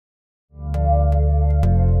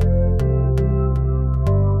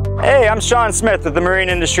Hey, I'm Sean Smith with the Marine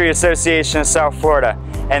Industry Association of South Florida,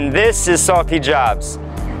 and this is Salty Jobs.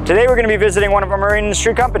 Today we're going to be visiting one of our marine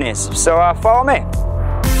industry companies, so follow me.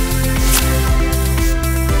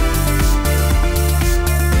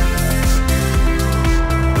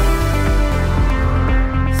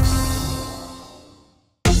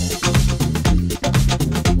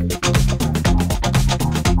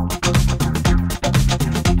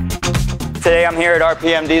 Today I'm here at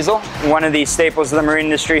RPM Diesel, one of the staples of the marine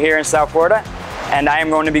industry here in South Florida, and I am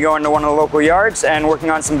going to be going to one of the local yards and working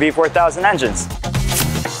on some V4000 engines.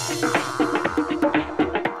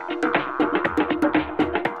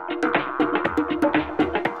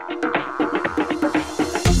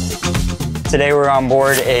 Today we're on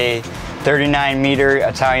board a 39-meter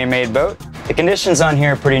Italian-made boat. The conditions on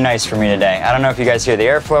here are pretty nice for me today. I don't know if you guys hear the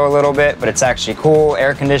airflow a little bit, but it's actually cool,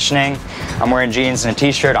 air conditioning. I'm wearing jeans and a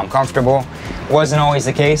t-shirt, I'm comfortable. Wasn't always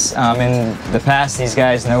the case. In the past, these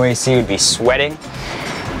guys, no AC, would be sweating.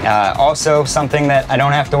 Also, something that I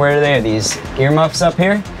don't have to wear today are these earmuffs up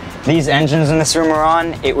here. These engines in this room are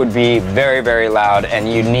on, it would be very, very loud,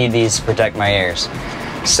 and you need these to protect my ears.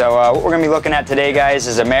 So what we're going to be looking at today, guys,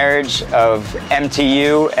 is a marriage of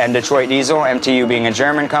MTU and Detroit Diesel. MTU being a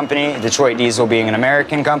German company, Detroit Diesel being an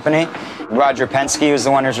American company. Roger Penske was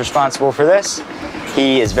the one who's responsible for this.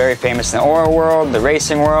 He is very famous in the oil world, the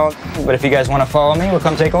racing world. But if you guys want to follow me, we'll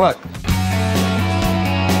come take a look.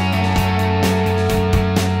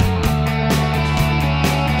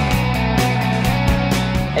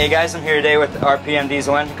 Hey guys, I'm here today with RPM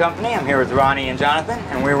Diesel Engine Company. I'm here with Ronnie and Jonathan,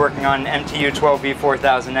 and we're working on an MTU12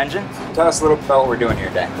 V4000 engine. Tell us a little bit about what we're doing here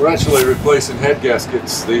today. We're actually replacing head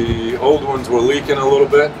gaskets. The old ones were leaking a little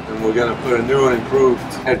bit, and we're going to put a new and improved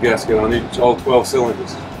head gasket on all 12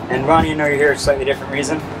 cylinders. And Ronnie, you know you're here for a slightly different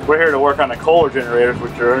reason. We're here to work on the Kohler generators,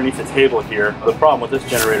 which are underneath the table here. The problem with this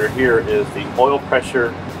generator here is the oil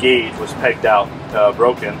pressure gauge was pegged out,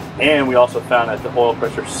 broken, and we also found that the oil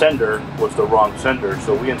pressure sender was the wrong sender.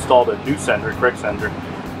 So we installed a new sender, correct sender,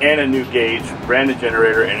 and a new gauge, ran the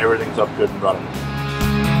generator, and everything's up good and running.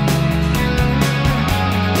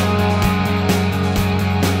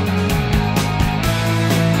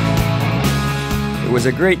 It was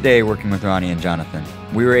a great day working with Ronnie and Jonathan.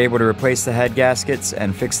 We were able to replace the head gaskets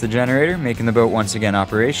and fix the generator, making the boat once again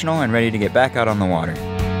operational and ready to get back out on the water.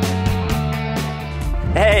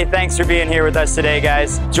 Hey, thanks for being here with us today,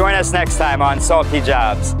 guys. Join us next time on Salty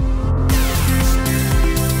Jobs.